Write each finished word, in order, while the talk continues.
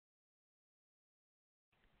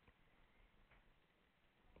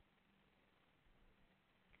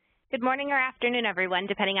Good morning or afternoon, everyone,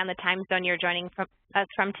 depending on the time zone you're joining us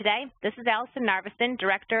from today. This is Allison Narveson,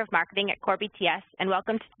 Director of Marketing at Core BTS, and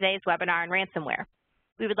welcome to today's webinar on ransomware.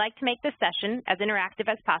 We would like to make this session as interactive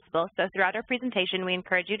as possible, so throughout our presentation, we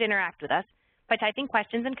encourage you to interact with us by typing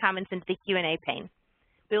questions and comments into the Q&A pane.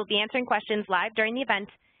 We will be answering questions live during the event,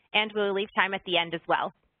 and we will leave time at the end as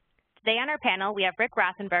well. Today on our panel, we have Rick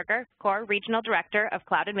Rothenberger, Core Regional Director of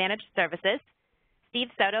Cloud and Managed Services, Steve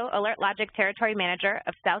Soto, AlertLogic Territory Manager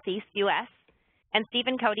of Southeast U.S., and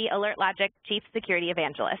Stephen Cody, AlertLogic Chief Security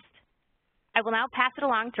Evangelist. I will now pass it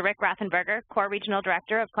along to Rick Rothenberger, Core Regional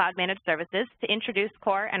Director of Cloud Managed Services, to introduce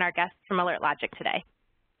Core and our guests from AlertLogic today.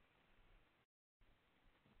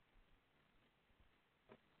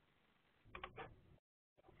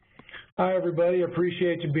 Hi, everybody.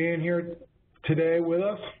 Appreciate you being here today with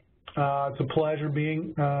us. It's a pleasure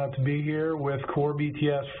to be here with Core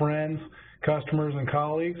BTS friends, customers, and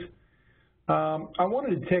colleagues. I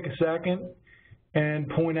wanted to take a second and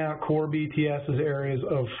point out Core BTS's areas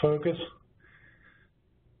of focus,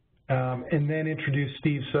 and then introduce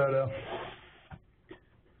Steve Soto.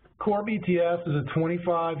 Core BTS is a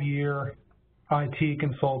 25-year IT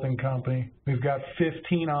consulting company. We've got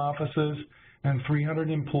 15 offices and 300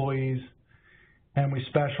 employees, and we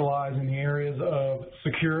specialize in the areas of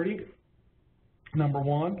security, number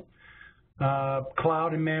one,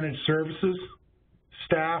 cloud and managed services,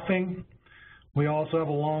 staffing. We also have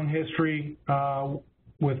a long history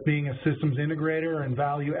with being a systems integrator and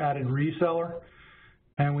value-added reseller,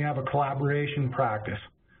 and we have a collaboration practice.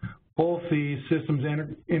 Both the systems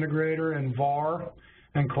integrator and VAR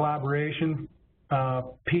and collaboration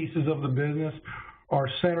pieces of the business are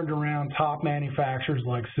centered around top manufacturers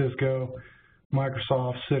like Cisco,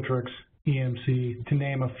 Microsoft, Citrix, EMC, to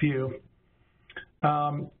name a few.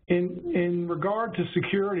 In regard to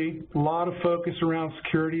security, a lot of focus around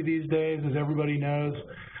security these days, as everybody knows.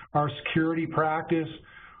 Our security practice,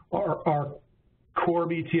 our Core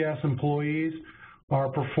BTS employees are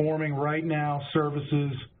performing right now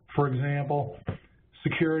services, for example,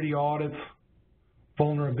 security audits,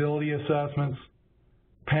 vulnerability assessments,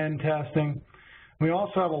 pen testing. We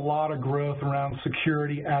also have a lot of growth around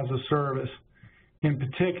security as a service. In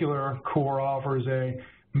particular, Core offers a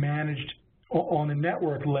managed, on the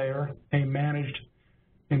network layer, a managed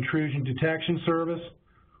intrusion detection service.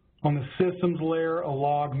 On the systems layer, a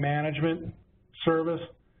log management service.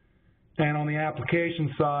 And on the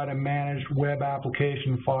application side, a managed web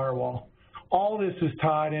application firewall. All this is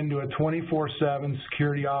tied into a 24/7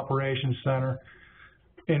 security operations center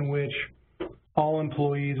in which all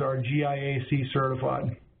employees are GIAC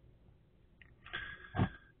certified.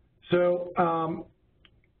 So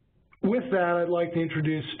with that, I'd like to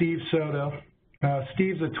introduce Steve Soto.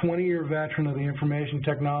 Steve's a 20-year veteran of the information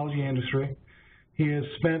technology industry. He has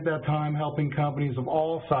spent that time helping companies of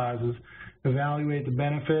all sizes evaluate the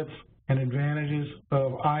benefits and advantages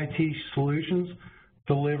of IT solutions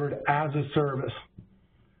delivered as a service.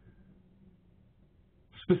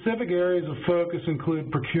 Specific areas of focus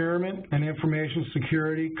include procurement and information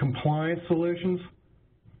security compliance solutions.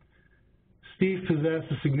 Steve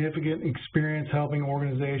possesses significant experience helping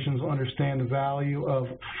organizations understand the value of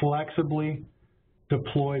flexibly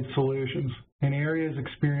deployed solutions in areas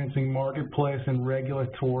experiencing marketplace and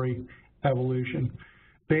regulatory evolution.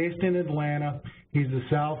 Based in Atlanta, he's the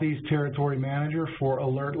Southeast Territory Manager for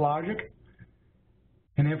AlertLogic,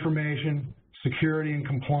 an information security and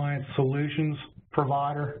compliance solutions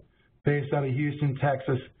provider based out of Houston,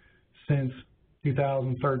 Texas since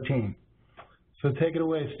 2013. So take it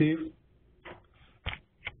away, Steve.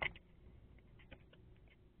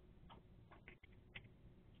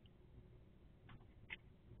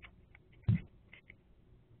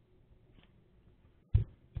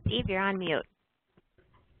 Steve, you're on mute.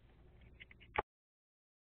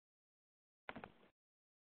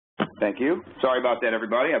 Thank you. Sorry about that,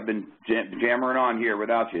 everybody. I've been jammering on here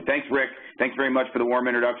without you. Thanks, Rick. Thanks very much for the warm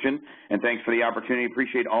introduction, and thanks for the opportunity.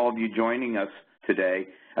 Appreciate all of you joining us today.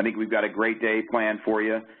 I think we've got a great day planned for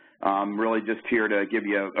you. I'm really just here to give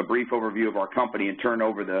you a brief overview of our company and turn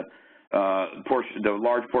over the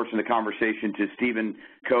large portion of the conversation to Stephen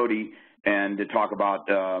Cody and to talk about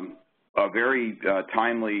a very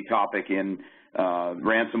timely topic in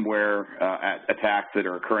ransomware attacks that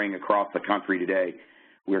are occurring across the country today.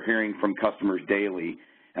 We're hearing from customers daily,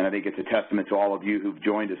 and I think it's a testament to all of you who've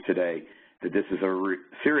joined us today that this is a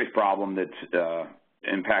serious problem that's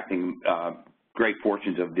impacting great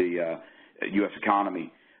portions of the U.S.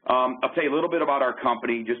 economy. I'll tell you a little bit about our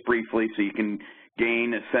company just briefly so you can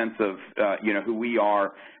gain a sense of who we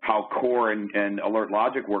are, how Core and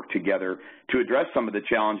AlertLogic work together to address some of the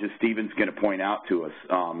challenges Stephen's going to point out to us.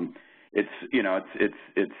 it's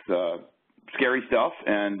scary stuff,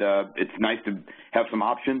 and it's nice to have some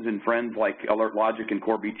options and friends like AlertLogic and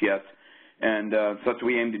Core BTS, and so that's what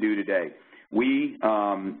we aim to do today. We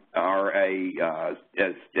are as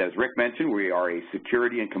Rick mentioned, we are a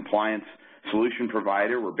security and compliance solution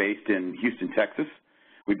provider. We're based in Houston, Texas.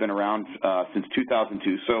 We've been around since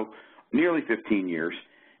 2002, so nearly 15 years.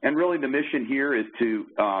 And really the mission here is to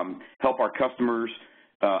help our customers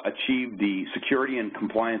achieve the security and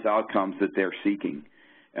compliance outcomes that they're seeking.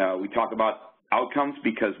 We talk about outcomes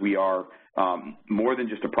because we are more than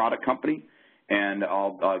just a product company, and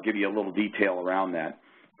I'll give you a little detail around that.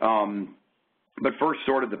 But first,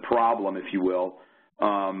 sort of the problem, if you will.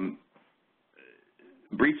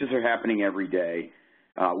 Breaches are happening every day.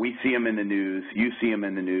 We see them in the news. You see them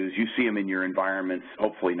in the news. You see them in your environments,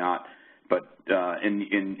 hopefully not, but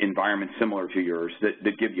in environments similar to yours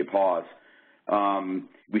that give you pause.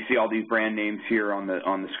 We see all these brand names here on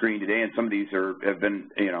the screen today, and some of these have been,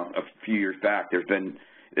 a few years back.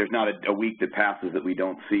 There's not a week that passes that we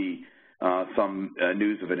don't see some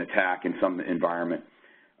news of an attack in some environment.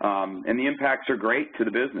 And the impacts are great to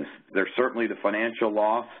the business. There's certainly the financial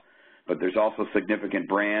loss, but there's also significant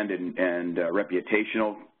brand and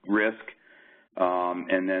reputational risk.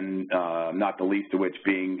 And then not the least of which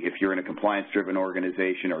being if you're in a compliance-driven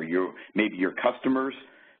organization or maybe your customers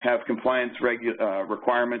have compliance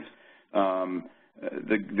requirements,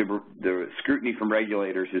 the scrutiny from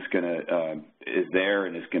regulators is there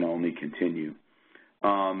and is going to only continue.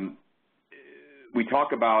 We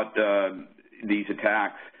talk about these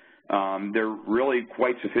attacks. They're really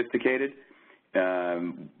quite sophisticated,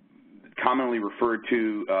 commonly referred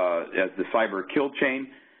to as the cyber kill chain,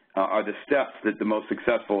 are the steps that the most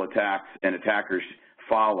successful attacks and attackers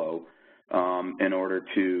follow in order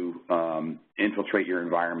to infiltrate your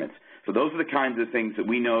environments. So those are the kinds of things that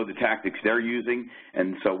we know the tactics they're using,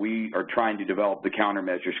 and so we are trying to develop the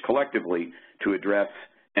countermeasures collectively to address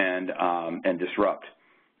and disrupt.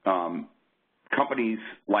 Companies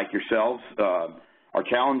like yourselves are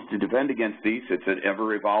challenged to defend against these. It's an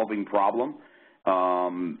ever-evolving problem.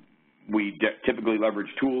 We typically leverage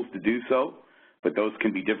tools to do so, but those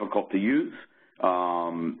can be difficult to use,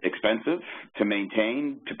 expensive to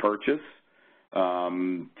maintain, to purchase,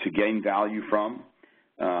 to gain value from.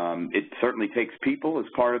 It certainly takes people as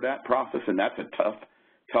part of that process, and that's a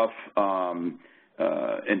tough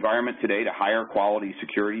environment today to hire quality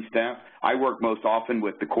security staff. I work most often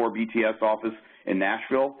with the Core BTS office in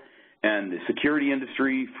Nashville, and the security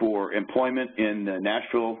industry for employment in the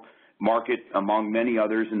Nashville market, among many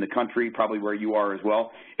others in the country, probably where you are as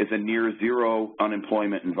well, is a near zero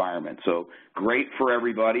unemployment environment. So great for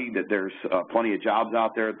everybody that there's plenty of jobs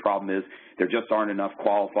out there. The problem is there just aren't enough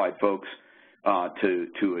qualified folks to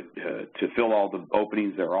fill all the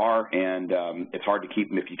openings there are, and it's hard to keep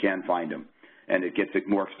them if you can find them. And it gets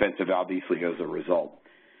more expensive, obviously, as a result.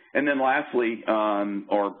 And then lastly,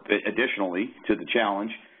 or additionally to the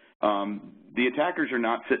challenge, the attackers are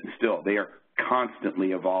not sitting still. They are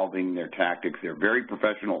constantly evolving their tactics. They're very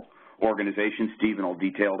professional organizations. Stephen will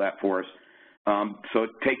detail that for us. So it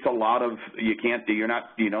takes a lot of,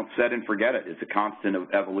 you don't set and forget it. It's a constant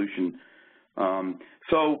of evolution.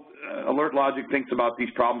 So AlertLogic thinks about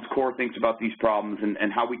these problems, Core thinks about these problems,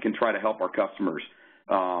 and how we can try to help our customers.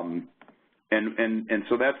 And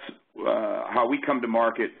so that's how we come to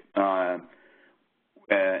market.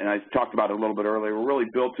 And I talked about it a little bit earlier. We're really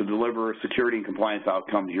built to deliver security and compliance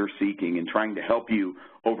outcomes you're seeking and trying to help you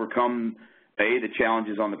overcome, A, the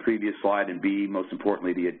challenges on the previous slide, and B, most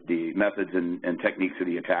importantly, the methods and techniques of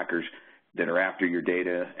the attackers that are after your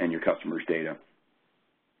data and your customers' data.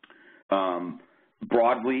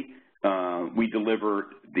 Broadly, we deliver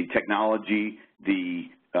the technology, the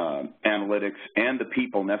analytics, and the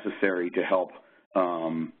people necessary to help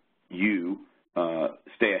you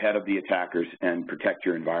stay ahead of the attackers and protect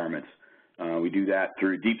your environments. We do that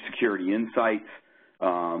through deep security insights.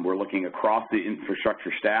 We're looking across the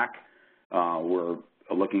infrastructure stack. We're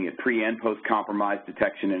looking at pre- and post-compromise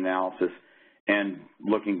detection and analysis, and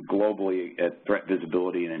looking globally at threat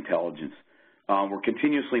visibility and intelligence. We're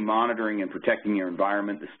continuously monitoring and protecting your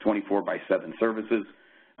environment. This 24/7 services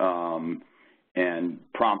and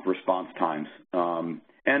prompt response times.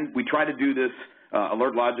 And we try to do this.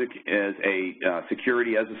 AlertLogic is a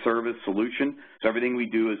security as a service solution. So everything we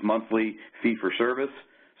do is monthly fee for service,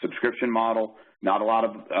 subscription model, not a lot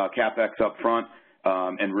of CapEx up front,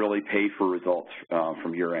 and really pay for results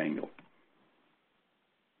from your angle.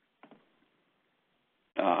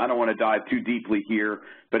 I don't want to dive too deeply here,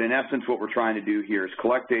 but in essence what we're trying to do here is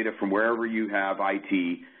collect data from wherever you have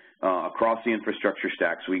IT across the infrastructure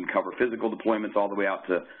stack, so we can cover physical deployments all the way out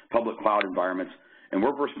to public cloud environments, And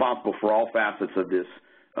we're responsible for all facets of this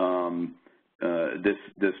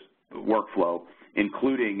this workflow,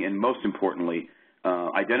 including, and most importantly,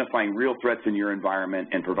 identifying real threats in your environment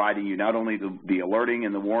and providing you not only the alerting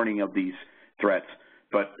and the warning of these threats,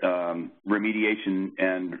 but remediation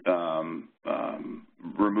and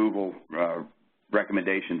removal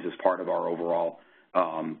recommendations as part of our overall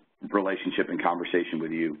relationship and conversation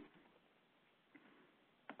with you.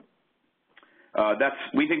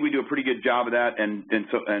 We think we do a pretty good job of that,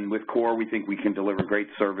 and with CORE, we think we can deliver great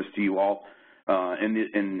service to you all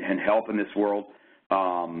and help in this world.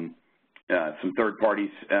 Some third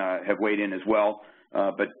parties have weighed in as well,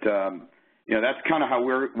 but you know, that's kind of how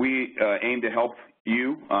we aim to help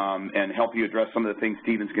you and help you address some of the things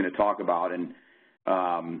Stephen's going to talk about. And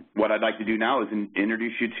what I'd like to do now is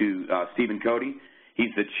introduce you to Stephen Cody.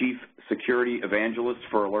 He's the Chief Security Evangelist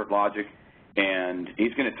for AlertLogic, and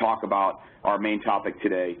he's going to talk about our main topic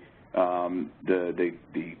today,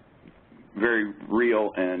 the very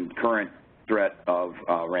real and current threat of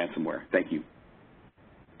ransomware. Thank you.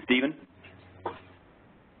 Stephen?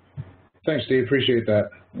 Thanks, Steve. Appreciate that.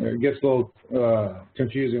 It gets a little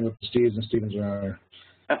confusing with the Steves and Stevens around here.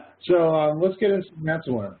 So let's get into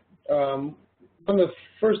ransomware. One of the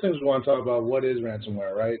first things we want to talk about, what is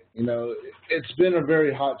ransomware, right? You know, it's been a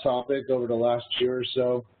very hot topic over the last year or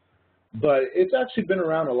so, but it's actually been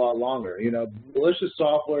around a lot longer. You know, malicious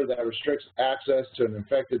software that restricts access to an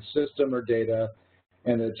infected system or data,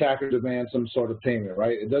 and the attacker demands some sort of payment,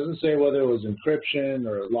 right? It doesn't say whether it was encryption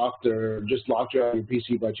or just locked you out of your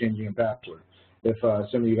PC by changing a password, if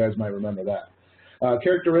some of you guys might remember that.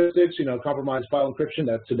 Characteristics, you know, compromised file encryption,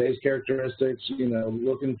 that's today's characteristics, you know,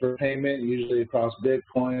 looking for payment, usually across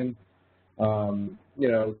Bitcoin. You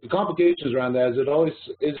know, the complications around that is it always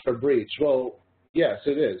is for breach. Well, yes,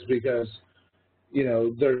 it is, because, you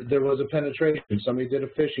know, there was a penetration. Somebody did a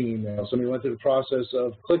phishing email. Somebody went through the process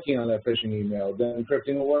of clicking on that phishing email, then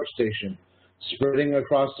encrypting a workstation, spreading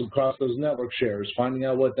across those network shares, finding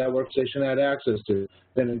out what that workstation had access to,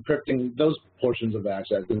 then encrypting those portions of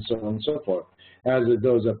access, and so on and so forth, as it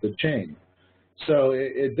goes up the chain. So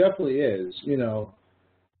it definitely is, you know.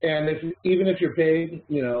 And even if you're paid,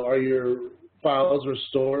 you know, are your files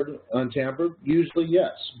restored untampered? Usually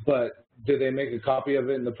yes, but did they make a copy of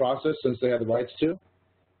it in the process since they had the rights to?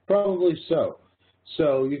 Probably so.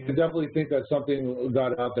 So you can definitely think that something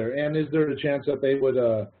got out there. And is there a chance that they would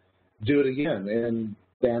do it again? And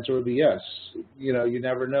the answer would be yes. You know, you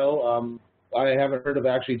never know. I haven't heard of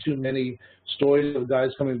actually too many stories of guys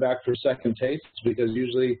coming back for second tastes, because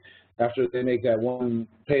usually after they make that one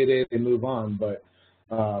payday, they move on. But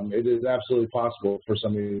it is absolutely possible for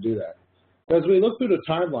somebody to do that. As we look through the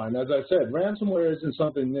timeline, as I said, ransomware isn't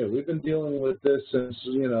something new. We've been dealing with this since,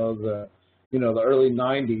 you know, the early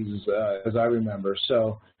 90s, as I remember.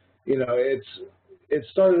 So, you know, it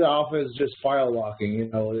started off as just file locking. You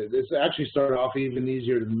know, it's actually started off even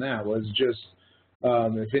easier than that. It was just,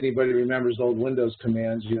 if anybody remembers old Windows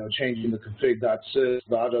commands, you know, changing the config.sys, the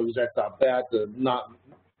autoexec.bat to not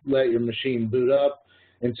let your machine boot up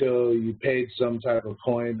until you paid some type of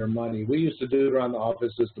coin or money. We used to do it around the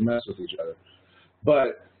office just to mess with each other.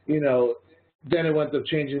 But, you know, then it went to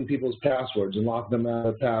changing people's passwords and locking them out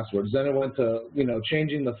of passwords. Then it went to, you know,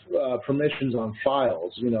 changing the permissions on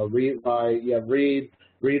files, you know, read, write,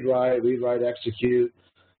 execute.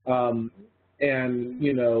 And,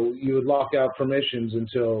 you know, you would lock out permissions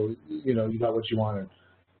until, you know, you got what you wanted.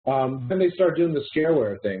 Then they started doing the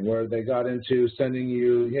scareware thing, where they got into sending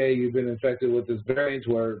you, hey, you've been infected with this variant,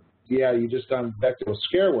 where, yeah, you just got infected with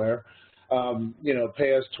scareware. You know,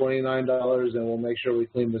 pay us $29 and we'll make sure we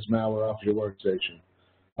clean this malware off your workstation.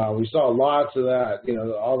 We saw lots of that, you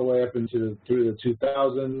know, all the way up through the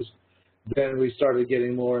 2000s. Then we started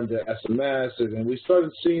getting more into SMS, and we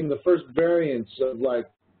started seeing the first variants of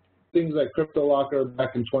things like CryptoLocker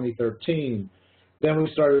back in 2013. Then we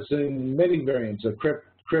started seeing many variants of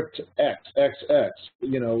CryptX,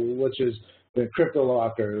 you know, which is the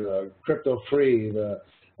CryptoLocker, Crypto-Free.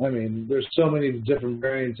 I mean, there's so many different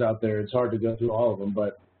variants out there, it's hard to go through all of them.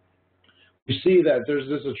 But you see that there's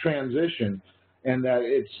a transition, and that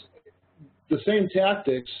it's the same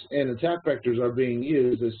tactics and attack vectors are being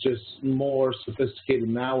used. It's just more sophisticated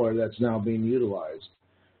malware that's now being utilized.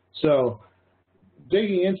 So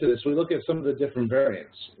digging into this, we look at some of the different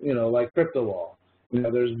variants, you know, like CryptoWall. You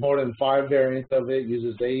know, there's more than 5 variants of it.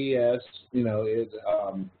 Uses AES. You know, it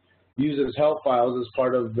uses help files as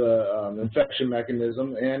part of the infection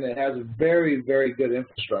mechanism, and it has a very, very good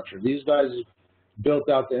infrastructure. These guys built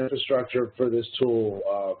out the infrastructure for this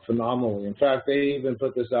tool phenomenally. In fact, they even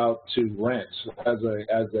put this out to rent as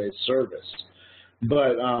a service.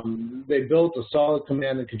 But they built a solid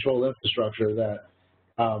command and control infrastructure that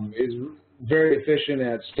is very efficient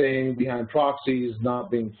at staying behind proxies, not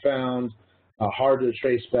being found, hard to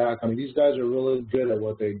trace back. I mean, these guys are really good at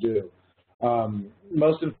what they do.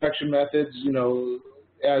 Most infection methods,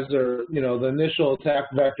 as they're, the initial attack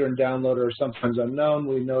vector and downloader are sometimes unknown.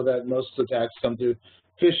 We know that most attacks come through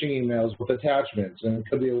phishing emails with attachments, and it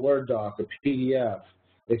could be a Word doc, a PDF,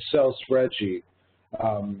 Excel spreadsheet,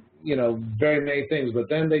 very many things. But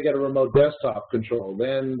then they get a remote desktop control.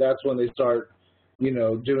 Then that's when they start,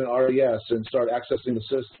 doing RES and start accessing the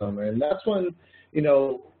system. And that's when,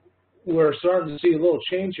 we're starting to see a little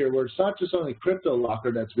change here where it's not just only crypto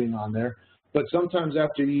locker that's being on there, but sometimes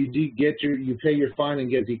after you pay your fine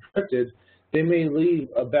and get decrypted, they may leave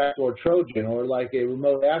a backdoor Trojan or like a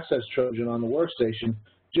remote access Trojan on the workstation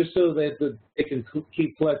just so that they can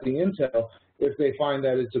keep collecting intel if they find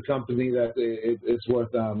that it's a company that it's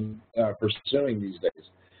worth pursuing these days.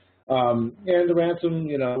 And the ransom,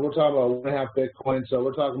 we're talking about 1.5 Bitcoin, so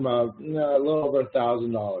we're talking about a little over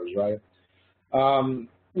 $1,000, right?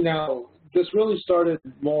 Now, this really started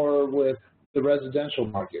more with the residential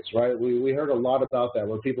markets, right? We heard a lot about that,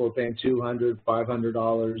 where people were paying $200,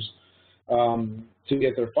 $500 to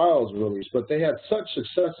get their files released. But they had such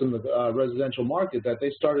success in the residential market that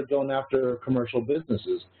they started going after commercial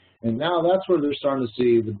businesses. And now that's where they're starting to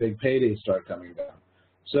see the big paydays start coming down.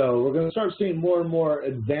 So we're going to start seeing more and more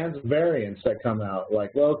advanced variants that come out,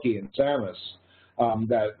 like Loki and Samus,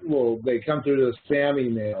 they come through the spam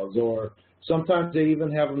emails, or sometimes they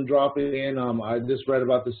even have them dropping in. I just read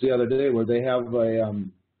about this the other day where they have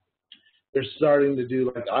they're starting to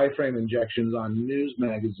do like iframe injections on news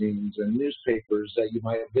magazines and newspapers that you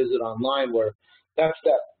might visit online, where that's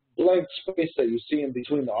that blank space that you see in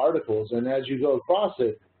between the articles. And as you go across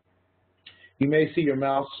it, you may see your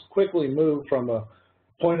mouse quickly move from a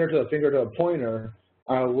pointer to a finger to a pointer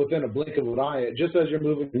within a blink of an eye, just as you're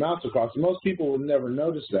moving your mouse across. Most people would never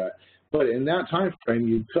notice that. But in that time frame,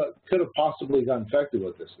 you could have possibly got infected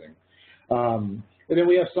with this thing. And then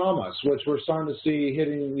we have SAMAS, which we're starting to see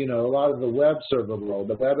hitting, a lot of the web server world,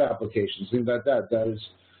 the web applications, things like that. That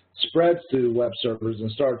spreads to web servers and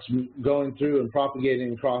starts going through and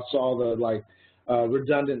propagating across all the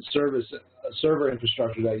redundant server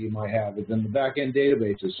infrastructure that you might have within the back-end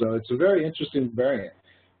databases. So it's a very interesting variant.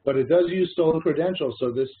 But it does use stolen credentials,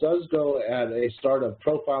 so this does go at a start of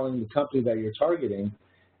profiling the company that you're targeting,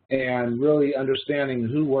 and really understanding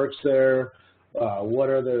who works there, what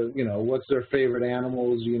are what's their favorite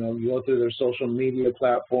animals, you go through their social media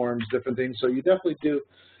platforms, different things. So you definitely do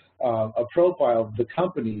a profile of the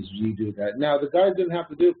companies you do that. Now, the guys didn't have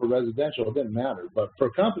to do it for residential, it didn't matter. But for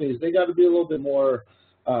companies, they got to be a little bit more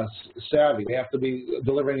savvy. They have to be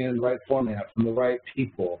delivering in the right format from the right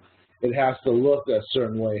people. It has to look a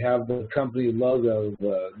certain way, have the company logo,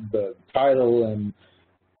 the title, and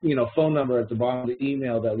phone number at the bottom of the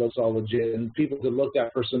email that looks all legit, and people could look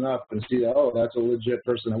that person up and see that, oh, that's a legit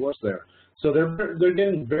person that works there. So they're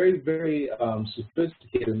getting very, very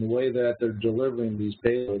sophisticated in the way that they're delivering these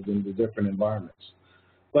payloads into different environments.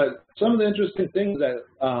 But some of the interesting things that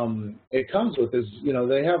it comes with is,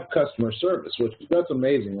 they have customer service, which that's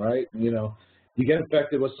amazing, right? You get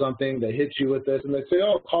infected with something, they hit you with this, and they say,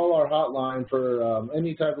 oh, call our hotline for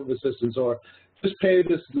any type of assistance, or just pay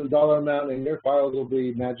this dollar amount and your files will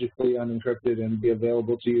be magically unencrypted and be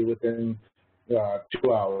available to you within 2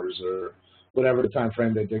 hours or whatever the time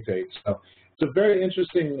frame they dictate. So it's a very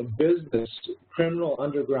interesting business, criminal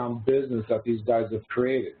underground business that these guys have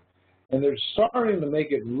created. And they're starting to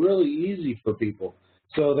make it really easy for people.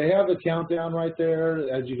 So they have the countdown right there.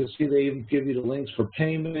 As you can see, they even give you the links for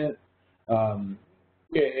payment.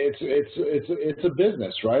 It's a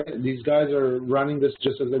business, right? These guys are running this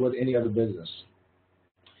just as they would any other business.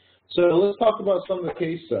 So let's talk about some of the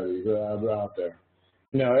case studies that are out there.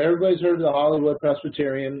 Everybody's heard of the Hollywood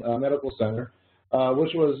Presbyterian Medical Center,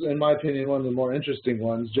 which was, in my opinion, one of the more interesting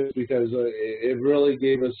ones, just because it really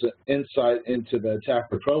gave us an insight into the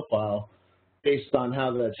attacker profile based on how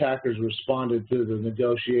the attackers responded to the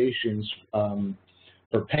negotiations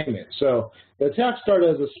for payment. So the attack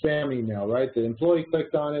started as a spam email, right? The employee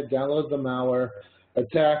clicked on it, downloaded the malware,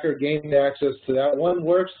 attacker gained access to that one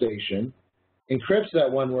workstation, encrypts that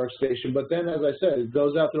one workstation, but then, as I said, it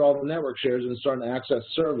goes out through all the network shares and starting to access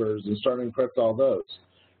servers and starting to encrypt all those.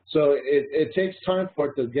 So it takes time for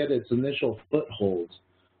it to get its initial foothold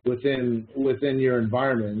within your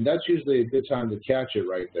environment, and that's usually a good time to catch it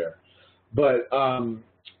right there. But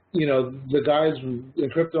the guys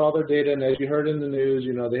encrypted all their data, and as you heard in the news,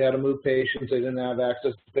 they had to move patients. They didn't have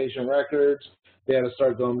access to patient records. They had to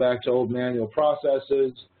start going back to old manual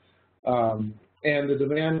processes. And the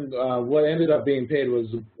demand, what ended up being paid was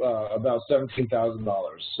about $17,000.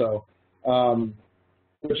 So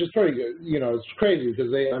which is pretty good. You know, it's crazy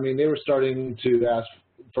because they were starting to ask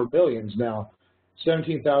for billions. Now,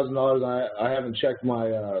 $17,000. I haven't checked my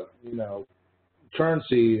you know,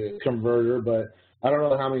 currency converter, but I don't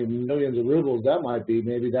know how many millions of rubles that might be.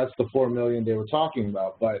 Maybe that's the 4 million they were talking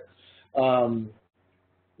about. But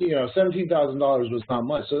you know, $17,000 was not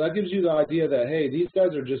much. So that gives you the idea that, hey, these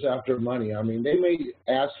guys are just after money. I mean, they may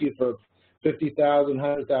ask you for 50,000,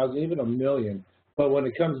 100,000, even $1 million. But when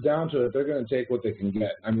it comes down to it, they're going to take what they can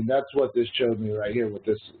get. I mean, that's what this showed me right here with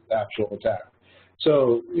this actual attack.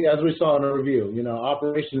 So yeah, as we saw in a review, you know,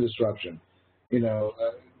 operation disruption, you know,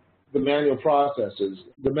 the manual processes,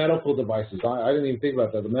 the medical devices. I didn't even think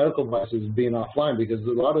about that. The medical devices being offline because a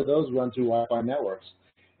lot of those run through Wi-Fi networks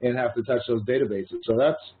and have to touch those databases. So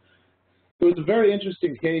it was a very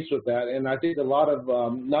interesting case with that, and I think a lot of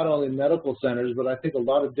not only medical centers, but I think a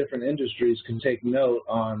lot of different industries can take note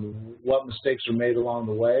on what mistakes are made along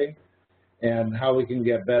the way and how we can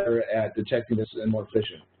get better at detecting this and more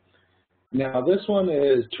efficient. Now, this one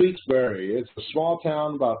is Tewksbury. It's a small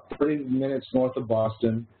town about 30 minutes north of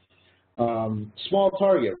Boston. Small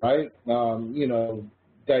target, right? You know,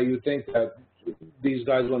 that you think that these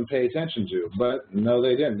guys wouldn't pay attention to, but no,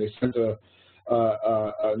 they didn't. They sent a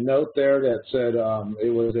note there that said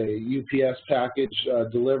it was a UPS package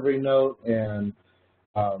delivery note, and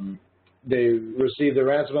they received a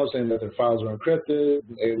ransom note saying that their files were encrypted.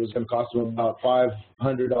 It was going to cost them about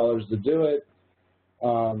 $500 to do it,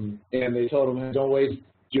 and they told them, don't waste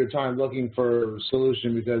your time looking for a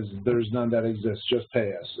solution because there's none that exists. Just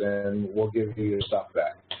pay us, and we'll give you your stuff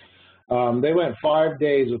back. They went 5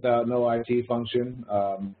 days without no IT function.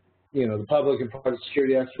 You know, the public and private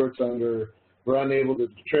security experts were unable to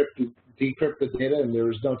decrypt the data, and there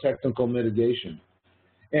was no technical mitigation.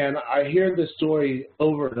 And I hear this story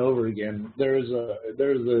over and over again. There's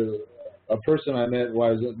a person I met while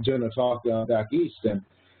I was doing a talk back east, and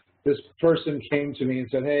this person came to me and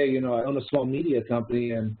said, hey, you know, I own a small media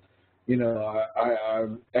company, and, you know,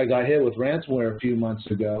 I got hit with ransomware a few months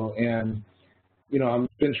ago, and, you know,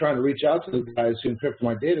 I've been trying to reach out to the guys who encrypt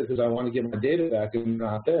my data because I want to get my data back, and they're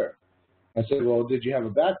not there. I said, well, did you have a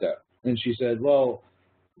backup? And she said, well,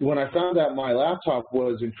 when I found out my laptop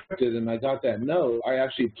was encrypted and I got that note, I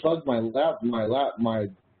actually plugged my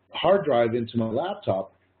hard drive into my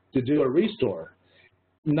laptop to do a restore,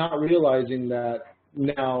 not realizing that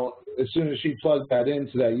now as soon as she plugged that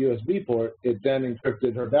into that USB port, it then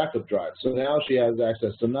encrypted her backup drive. So now she has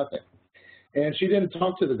access to nothing. And she didn't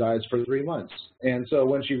talk to the guys for 3 months. And so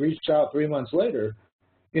when she reached out 3 months later,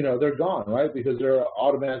 you know, they're gone, right? Because they're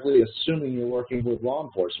automatically assuming you're working with law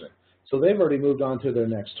enforcement. So they've already moved on to their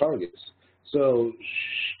next targets. So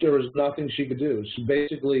there was nothing she could do. She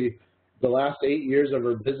basically, the last 8 years of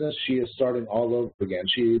her business, she is starting all over again.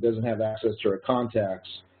 She doesn't have access to her contacts,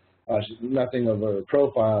 nothing of her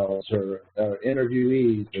profiles, her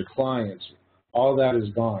interviewees, her clients. All that is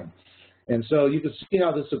gone. And so you can see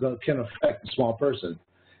how this can affect a small person,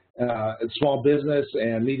 a small business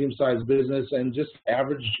and medium-sized business and just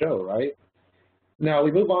average Joe, right? Now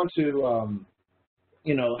we move on to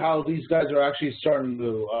you know, how these guys are actually starting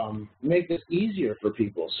to make this easier for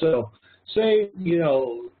people. So say, you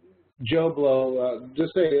know, Joe Blow,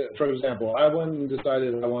 just say, for example, I went and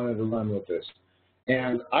decided I wanted to run with this.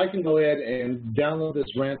 And I can go ahead and download this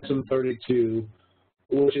Ransom32,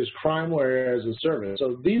 which is crimeware as a service.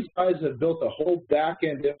 So these guys have built a whole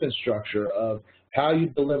back-end infrastructure of how you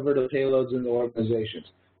deliver the payloads in the organizations.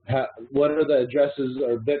 What are the addresses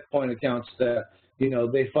or Bitcoin accounts that, you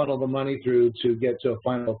know, they funnel the money through to get to a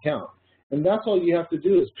final account. And that's all you have to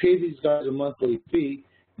do is pay these guys a monthly fee,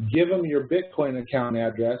 give them your Bitcoin account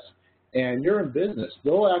address, and you're in business.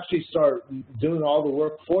 They'll actually start doing all the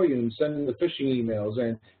work for you and sending the phishing emails,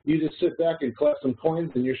 and you just sit back and collect some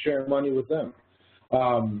coins and you're sharing money with them,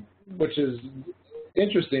 which is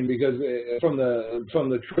interesting because from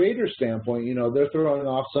the creator standpoint, you know, they're throwing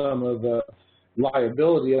off some of the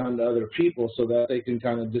liability onto other people so that they can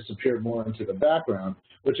kind of disappear more into the background,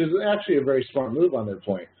 which is actually a very smart move on their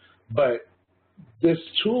point. But this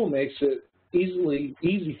tool makes it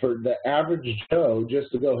easy for the average Joe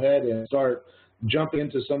just to go ahead and start jumping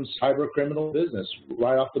into some cyber criminal business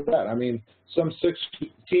right off the bat. I mean, some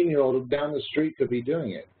 16-year-old down the street could be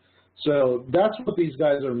doing it. So that's what these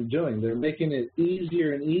guys are doing. They're making it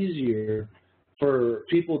easier and easier for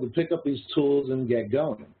people to pick up these tools and get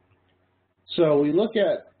going. So we look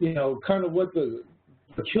at, you know, kind of what the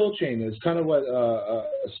kill chain is, kind of what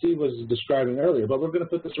Steve was describing earlier, but we're going to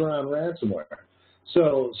put this around ransomware.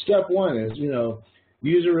 So step one is, you know,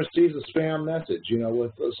 user receives a spam message, you know,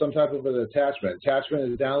 with some type of an attachment.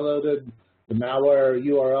 Attachment is downloaded, the malware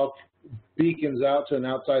URL beacons out to an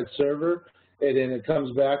outside server, and then it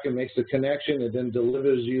comes back and makes a connection and then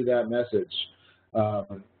delivers you that message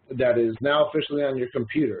that is now officially on your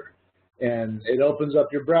computer. And it opens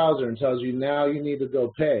up your browser and tells you now you need to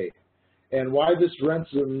go pay. And why this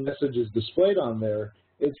ransom message is displayed on there,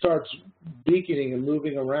 it starts beaconing and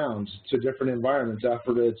moving around to different environments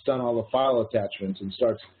after it's done all the file attachments and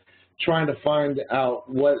starts trying to find out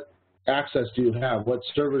what access do you have, what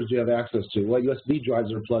servers do you have access to, what USB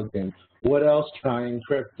drives are plugged in, what else can I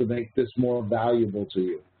encrypt to make this more valuable to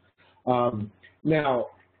you. Now,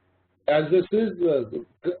 as this is the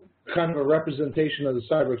kind of a representation of the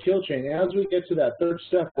cyber kill chain, as we get to that third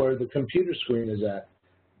step where the computer screen is at,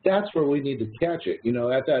 that's where we need to catch it. You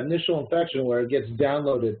know, at that initial infection where it gets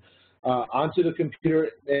downloaded onto the computer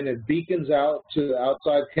and it beacons out to the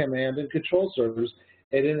outside command and control servers,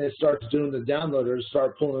 and then it starts doing the downloaders,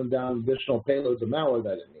 start pulling down additional payloads of malware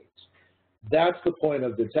that it needs. That's the point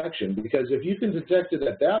of detection, because if you can detect it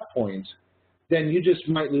at that point, then you just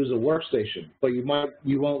might lose a workstation, but you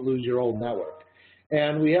won't lose your old network.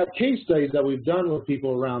 And we have case studies that we've done with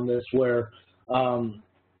people around this where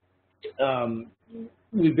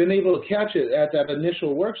we've been able to catch it at that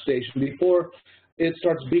initial workstation before it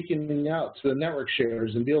starts beaconing out to the network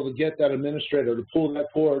shares and be able to get that administrator to pull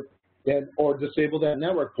that port or disable that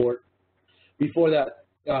network port before that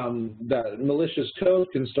malicious code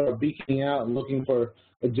can start beaconing out and looking for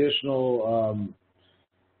additional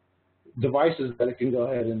devices that it can go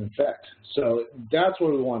ahead and infect. So that's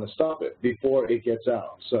where we want to stop it before it gets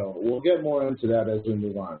out. So we'll get more into that as we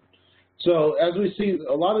move on. So as we see,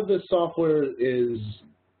 a lot of this software is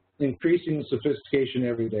increasing sophistication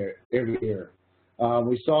every year.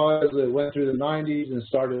 We saw as it went through the 90s and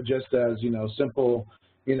started just as, simple,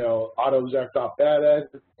 auto-exec.bat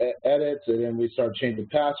edits, and then we start changing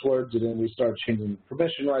passwords, and then we start changing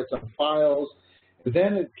permission rights on files. And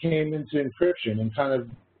then it came into encryption and kind of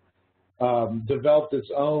developed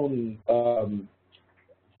its own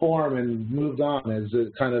form and moved on as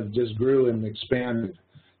it kind of just grew and expanded.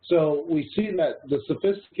 So we see that the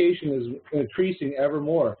sophistication is increasing ever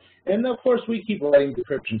more. And of course, we keep writing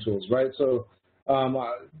decryption tools, right? So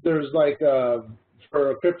there's like,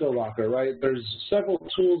 for a crypto locker, right? There's several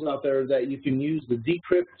tools out there that you can use to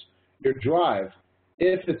decrypt your drive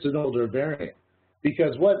if it's an older variant.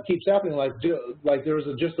 Because what keeps happening, like there was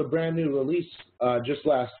just a brand new release just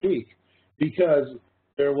last week, because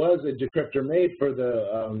there was a decryptor made for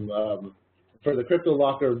the crypto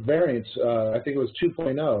locker variants. I think it was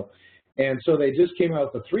 2.0, and so they just came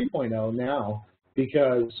out with the 3.0 now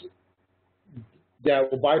because that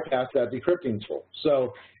will bypass that decrypting tool.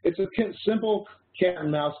 So it's a simple cat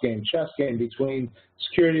and mouse game, chess game between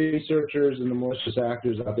security researchers and the malicious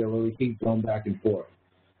actors out there where we keep going back and forth.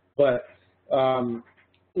 But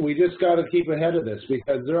we just got to keep ahead of this,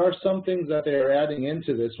 because there are some things that they're adding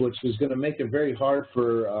into this which is going to make it very hard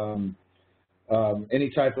for any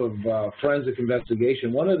type of forensic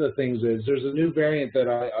investigation. One of the things is there's a new variant that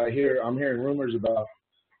I'm hearing rumors about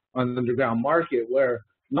on the underground market, where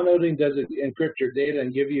not only does it encrypt your data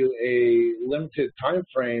and give you a limited time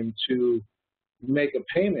frame to make a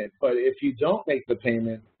payment, but if you don't make the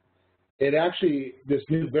payment, this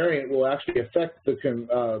new variant will actually affect the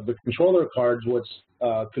controller cards, which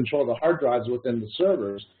control the hard drives within the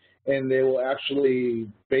servers, and they will actually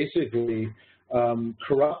basically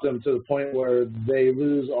corrupt them to the point where they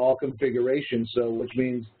lose all configuration. So, which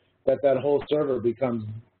means that whole server becomes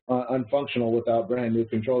unfunctional without brand new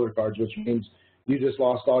controller cards, which means you just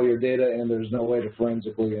lost all your data and there's no way to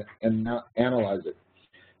forensically analyze it.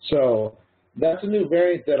 So that's a new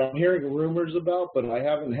variant that I'm hearing rumors about, but I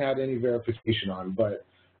haven't had any verification on. But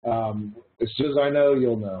as soon as I know,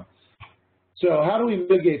 you'll know. So how do we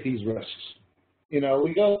mitigate these risks?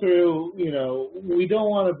 We go through, we don't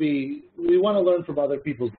want to we want to learn from other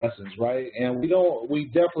people's lessons, right? And we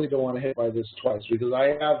definitely don't want to hit by this twice, because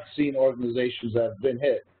I have seen organizations that have been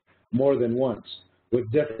hit more than once with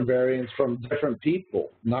different variants from different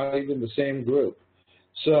people, not even the same group.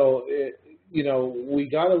 So, we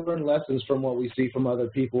got to learn lessons from what we see from other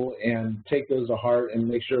people and take those to heart and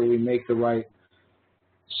make sure we make the right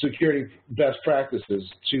security best practices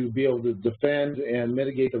to be able to defend and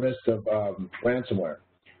mitigate the risk of ransomware.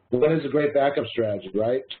 One is a great backup strategy,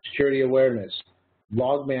 right? Security awareness,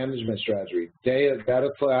 log management strategy, data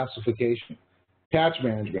classification, patch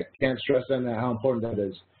management. Can't stress on that how important that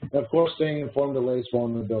is. And of course, staying informed of the latest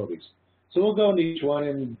vulnerabilities. So we'll go into each one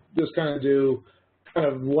and just kind of do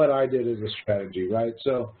what I did as a strategy, right?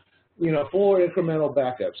 So, 4 incremental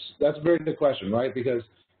backups. That's a very good question, right? Because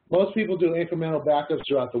most people do incremental backups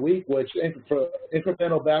throughout the week, which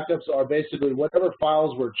incremental backups are basically whatever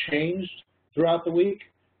files were changed throughout the week,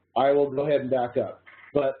 I will go ahead and back up.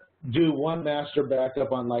 But do one master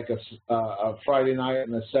backup on like a Friday night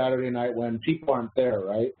and a Saturday night when people aren't there,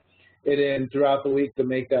 right? And then throughout the week to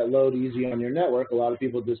make that load easy on your network, a lot of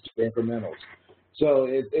people just do incrementals. So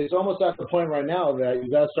it's almost at the point right now that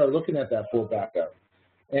you got to start looking at that full backup.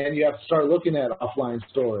 And you have to start looking at offline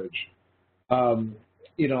storage,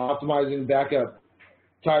 you know, optimizing backup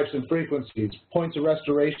types and frequencies, points of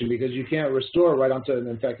restoration, because you can't restore right onto an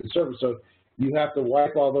infected server. So you have to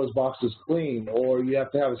wipe all those boxes clean, or you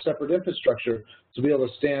have to have a separate infrastructure to be able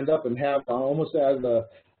to stand up and have almost as a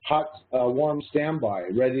hot, warm standby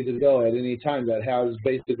ready to go at any time that has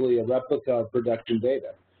basically a replica of production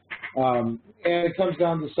data. And it comes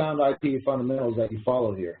down to sound IT fundamentals that you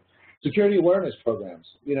follow here. Security awareness programs.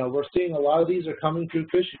 You know, we're seeing a lot of these are coming through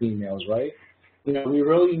phishing emails, right? You know, we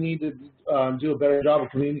really need to do a better job of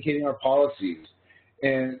communicating our policies.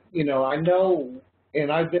 And, you know, I know,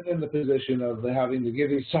 and I've been in the position of having to give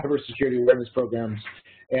these cybersecurity awareness programs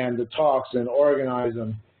and the talks and organize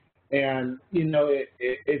them. And, you know,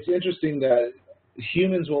 it's interesting that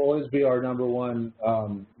humans will always be our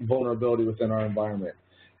 #1 vulnerability within our environment.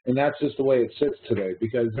 And that's just the way it sits today,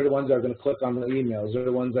 because they're the ones that are going to click on the emails. They're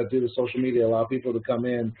the ones that do the social media, allow people to come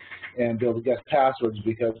in and be able to get passwords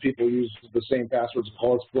because people use the same passwords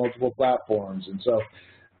across multiple platforms. And so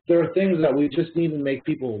there are things that we just need to make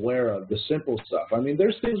people aware of, the simple stuff. I mean,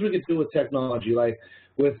 there's things we could do with technology, like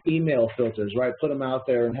with email filters, right? Put them out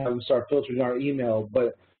there and have them start filtering our email,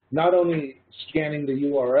 but not only scanning the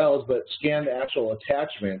URLs, but scan the actual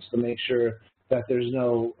attachments to make sure that there's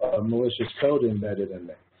no malicious code embedded in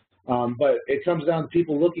there. But it comes down to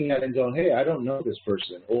people looking at it and going, hey, I don't know this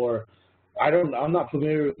person, or I'm not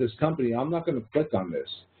familiar with this company, I'm not going to click on this.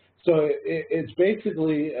 So it's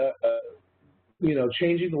basically, you know,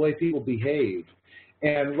 changing the way people behave.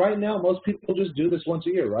 And right now, most people just do this once a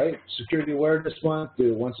year, right? Security Awareness Month,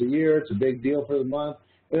 do it once a year, it's a big deal for the month,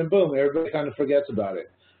 and then boom, everybody kind of forgets about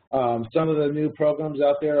it. Some of the new programs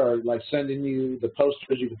out there are like sending you the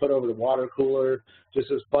posters you can put over the water cooler,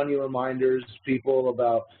 just as funny reminders to people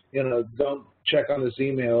about, you know, don't check on this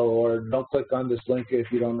email, or don't click on this link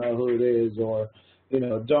if you don't know who it is, or, you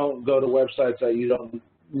know, don't go to websites that you don't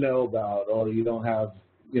know about or you don't have,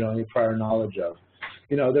 you know, any prior knowledge of.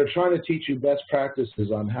 You know, they're trying to teach you best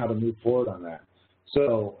practices on how to move forward on that.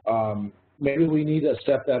 So maybe we need to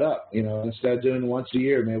step that up, you know, instead of doing once a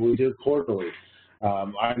year, maybe we do it quarterly.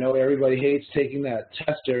 I know everybody hates taking that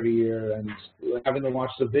test every year and having to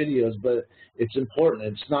watch the videos, but it's important.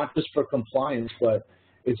 It's not just for compliance, but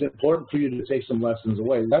it's important for you to take some lessons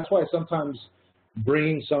away. That's why sometimes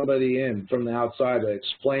bringing somebody in from the outside to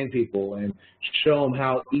explain people and show them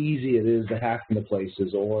how easy it is to hack into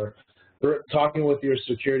places, or talking with your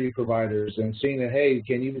security providers and seeing that, hey,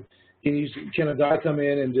 can a guy come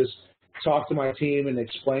in and just talk to my team and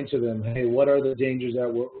explain to them, hey, what are the dangers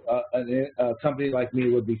that a company like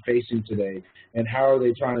me would be facing today, and how are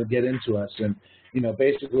they trying to get into us, and, you know,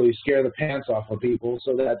 basically scare the pants off of people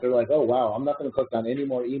so that they're like, oh, wow, I'm not going to click on any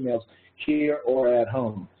more emails here or at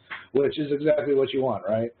home, which is exactly what you want,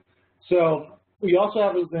 right? So we also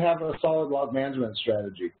have to have a solid log management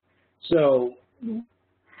strategy. So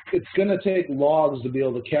it's going to take logs to be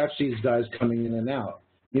able to catch these guys coming in and out.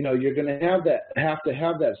 You know, you're going to have to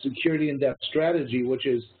have that security in-depth strategy, which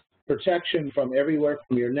is protection from everywhere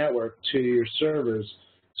from your network to your servers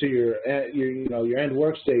to your end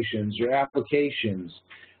workstations, your applications.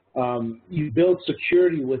 You build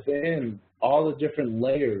security within all the different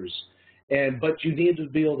layers, but you need to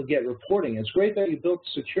be able to get reporting. It's great that you built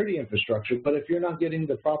security infrastructure, but if you're not getting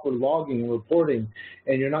the proper logging and reporting,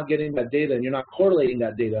 and you're not getting that data and you're not correlating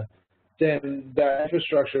that data, then that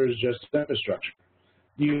infrastructure is just infrastructure.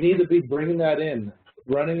 You need to be bringing that in,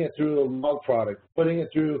 running it through a log product, putting it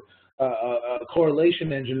through a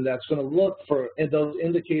correlation engine that's going to look for those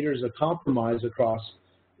indicators of compromise across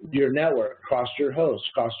your network, across your hosts,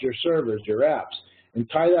 across your servers, your apps, and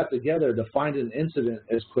tie that together to find an incident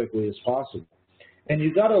as quickly as possible. And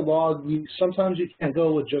you got to log. Sometimes you can't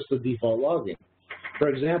go with just the default logging. For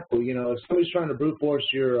example, you know, if somebody's trying to brute force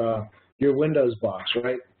your Windows box,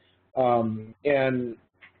 right, and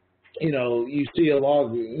you know, you see a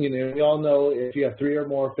log, you know, we all know if you have 3 or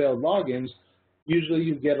more failed logins, usually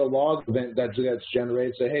you get a log event that gets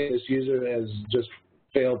generated, say, hey, this user has just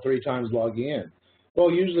failed 3 times logging in. Well,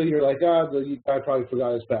 usually you're like, the guy probably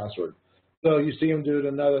forgot his password. So you see him do it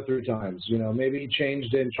another 3 times. You know, maybe he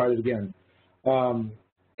changed it and tried it again. And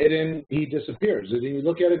then he disappears. And then you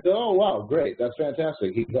look at it and go, oh, wow, great, that's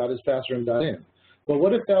fantastic. He got his password and got in. But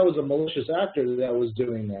what if that was a malicious actor that was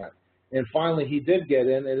doing that? And finally, he did get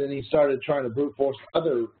in, and then he started trying to brute force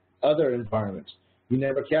other environments. You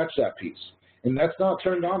never catch that piece. and that's not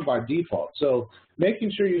turned on by default. So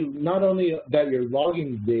making sure you not only that you're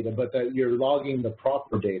logging data, but that you're logging the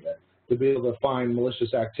proper data to be able to find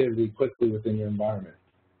malicious activity quickly within your environment.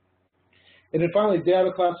 And then finally,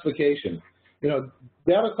 data classification. You know,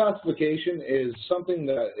 data classification is something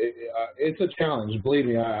that it's a challenge. Believe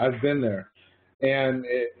me, I've been there. And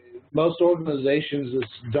most organizations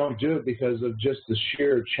just don't do it because of just the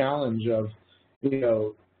sheer challenge of, you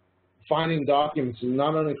know, finding documents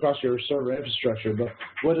not only across your server infrastructure, but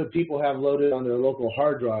what do people have loaded on their local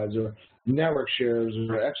hard drives or network shares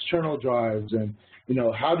or external drives, and, you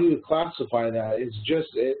know, how do you classify that? It's just,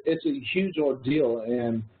 it's a huge ordeal.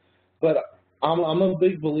 But I'm a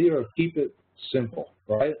big believer of keep it simple,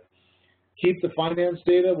 right? Keep the finance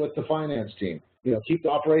data with the finance team. You know, keep the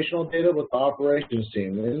operational data with the operations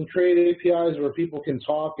team, and create APIs where people can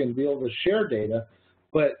talk and be able to share data,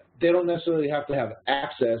 but they don't necessarily have to have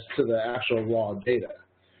access to the actual raw data.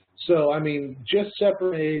 So, I mean, just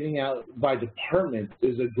separating out by department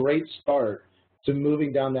is a great start to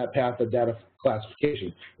moving down that path of data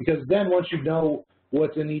classification, because then once you know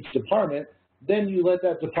what's in each department, then you let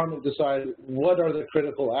that department decide what are the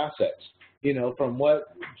critical assets, you know, from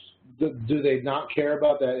what do they not care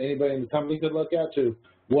about that anybody in the company could look at, to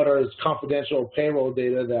what are confidential payroll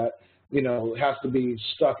data that, you know, has to be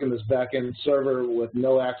stuck in this back-end server with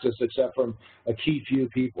no access except from a key few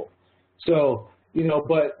people. So, you know,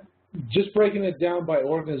 but just breaking it down by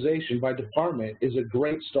organization, by department, is a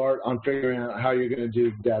great start on figuring out how you're going to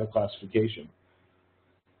do data classification.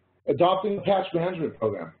 Adopting a patch management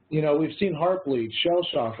program. You know, we've seen Heartbleed, Shell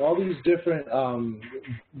Shock, all these different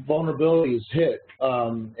vulnerabilities hit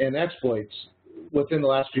and exploits within the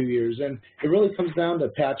last few years. And it really comes down to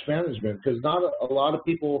patch management, because not a lot of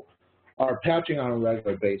people are patching on a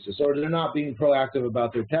regular basis, or they're not being proactive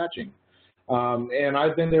about their patching. And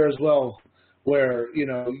I've been there as well, where, you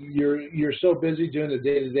know, you're so busy doing the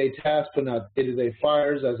day-to-day tasks, putting out day-to-day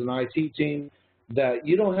fires as an IT team, that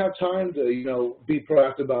you don't have time to, you know, be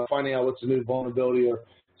proactive about finding out what's the new vulnerability, or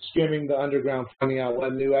skimming the underground, finding out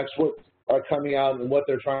what new exploits are coming out and what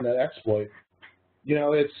they're trying to exploit. You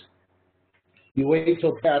know, it's, you wait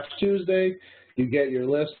till Patch Tuesday, you get your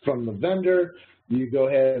list from the vendor, you go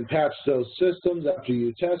ahead and patch those systems after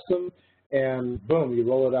you test them, and boom, you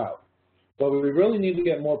roll it out. But we really need to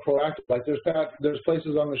get more proactive. Like there's places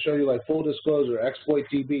I'm going to show you, like Full Disclosure, Exploit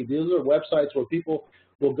DB. These are websites where people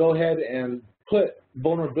will go ahead and put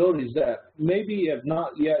vulnerabilities that maybe have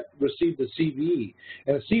not yet received a CVE.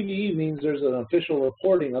 And a CVE means there's an official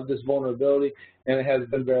reporting of this vulnerability, and it has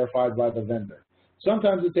been verified by the vendor.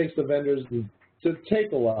 Sometimes it takes the vendors to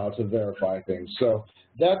take a while to verify things. So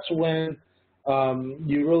that's when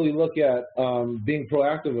you really look at being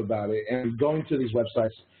proactive about it and going to these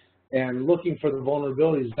websites and looking for the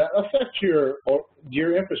vulnerabilities that affect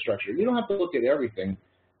your infrastructure. You don't have to look at everything.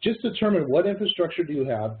 Just determine what infrastructure do you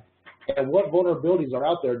have and what vulnerabilities are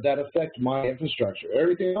out there that affect my infrastructure.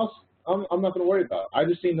 Everything else, I'm not going to worry about. I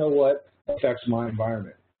just need to know what affects my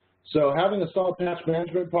environment. So having a solid patch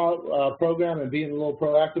management program and being a little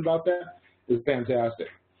proactive about that is fantastic.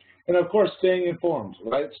 And of course, staying informed,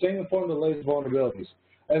 right? Staying informed of the latest vulnerabilities.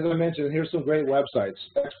 As I mentioned, here's some great websites.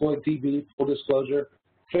 Exploit DB, Full Disclosure,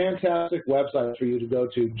 fantastic websites for you to go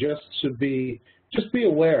to just be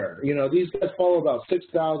aware. You know, these guys follow about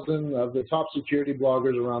 6,000 of the top security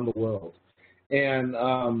bloggers around the world. And,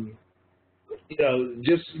 you know,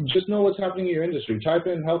 just know what's happening in your industry. Type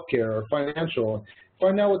in healthcare or financial.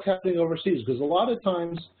 Find out what's happening overseas, because a lot of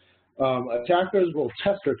times attackers will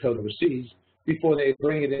test their code overseas before they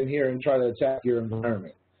bring it in here and try to attack your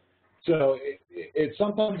environment. So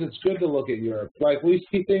sometimes it's good to look at Europe. Like we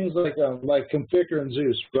see things like Configure and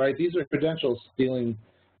Zeus, right? These are credential stealing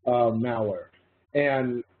malware.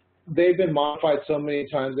 And they've been modified so many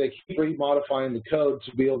times, they keep remodifying the code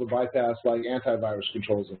to be able to bypass like antivirus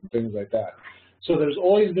controls and things like that. So there's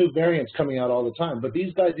always new variants coming out all the time, but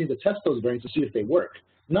these guys need to test those variants to see if they work.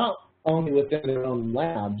 Not only within their own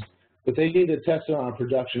labs, but they need to test it on a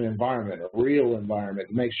production environment, a real environment,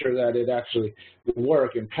 to make sure that it actually will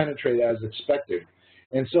work and penetrate as expected.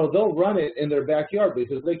 And so they'll run it in their backyard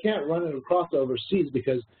because they can't run it across overseas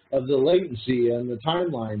because of the latency and the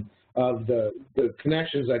timeline of the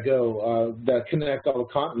connections that go, that connect all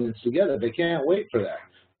the continents together. They can't wait for that.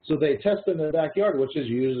 So they test in their backyard, which is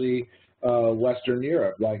usually Western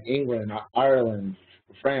Europe, like England, Ireland,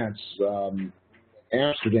 France,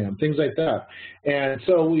 Amsterdam, things like that. And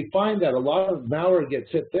so we find that a lot of malware gets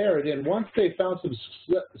hit there, and then once they found some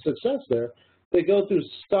success there, they go through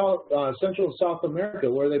Central and South America,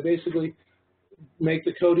 where they basically make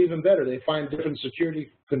the code even better. They find different security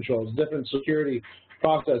controls, different security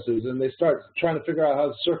processes, and they start trying to figure out how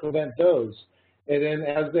to circumvent those. And then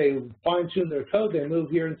as they fine-tune their code, they move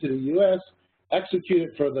here into the U.S., execute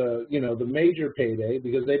it for the, the major payday,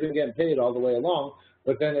 because they've been getting paid all the way along,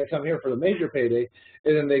 but then they come here for the major payday,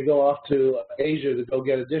 and then they go off to Asia to go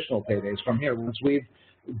get additional paydays from here. Once we've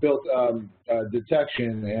built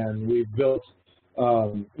detection and we've built,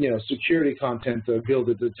 security content to be able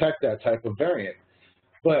to detect that type of variant.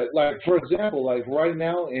 But, like, for example, like right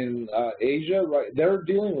now in Asia, they're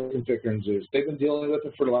dealing with Victor Zeus. They've been dealing with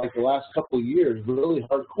it for like the last couple of years, really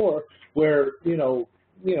hardcore, where,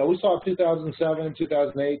 we saw 2007,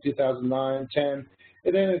 2008, 2009, 10,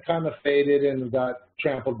 and then it kind of faded and got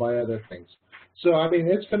trampled by other things. So, I mean,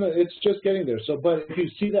 it's just getting there. So, but if you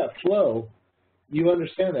see that flow, you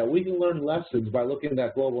understand that we can learn lessons by looking at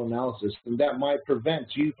that global analysis, and that might prevent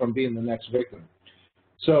you from being the next victim.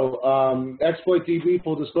 So Exploit DB,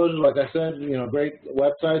 full disclosure, like I said, great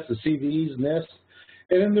websites, the CVEs, NIST,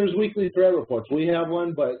 and then there's weekly threat reports. We have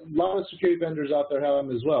one, but a lot of security vendors out there have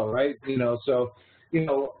them as well, right? So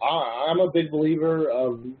I'm a big believer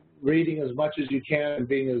of reading as much as you can and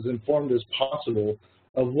being as informed as possible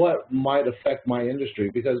of what might affect my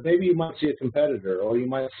industry, because maybe you might see a competitor, or you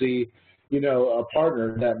might see, a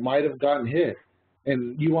partner that might have gotten hit.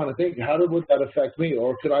 And you want to think, how would that affect me?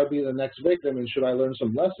 Or could I be the next victim, and should I learn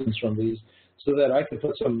some lessons from these so that I can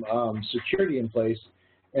put some security in place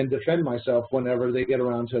and defend myself whenever they get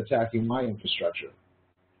around to attacking my infrastructure?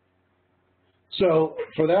 So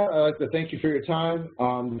for that, I'd like to thank you for your time.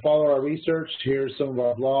 Follow our research. Here's some of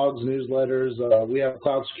our blogs, newsletters. We have a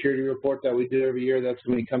cloud security report that we do every year that's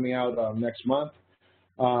going to be coming out next month.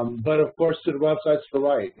 But, of course, to the websites to the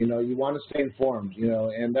right. You want to stay informed,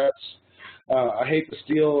 and that's I hate to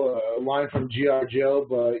steal a line from G.I. Joe,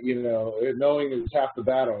 but, knowing is half the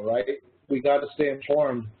battle, right? We got to stay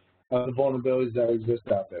informed of the vulnerabilities that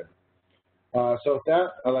exist out there. So with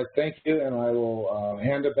that, I'd like to thank you, and I will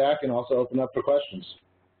hand it back and also open up for questions.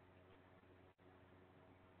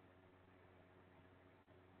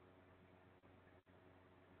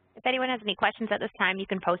 If anyone has any questions at this time, you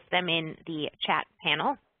can post them in the chat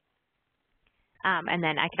panel. And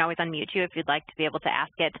then I can always unmute you if you'd like to be able to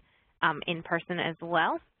ask it in person as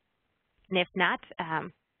well. And if not,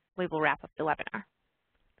 we will wrap up the webinar.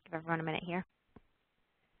 Give everyone a minute here.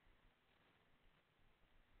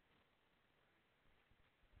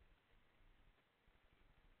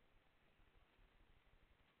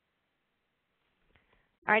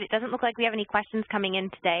 All right, it doesn't look like we have any questions coming in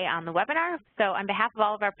today on the webinar. So on behalf of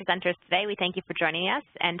all of our presenters today, we thank you for joining us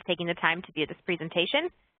and taking the time to view this presentation.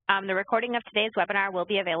 The recording of today's webinar will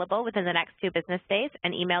be available within the next 2 business days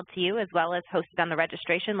and emailed to you, as well as hosted on the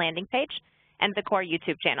registration landing page and the CORE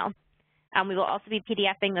YouTube channel. We will also be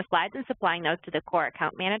PDFing the slides and supplying those to the CORE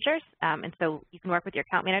account managers, and so you can work with your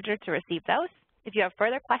account manager to receive those. If you have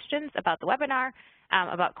further questions about the webinar,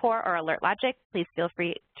 about CORE or Alert Logic, please feel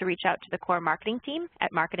free to reach out to the CORE marketing team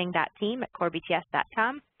at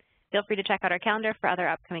marketing.team@corebts.com. Feel free to check out our calendar for other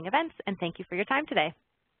upcoming events, and thank you for your time today.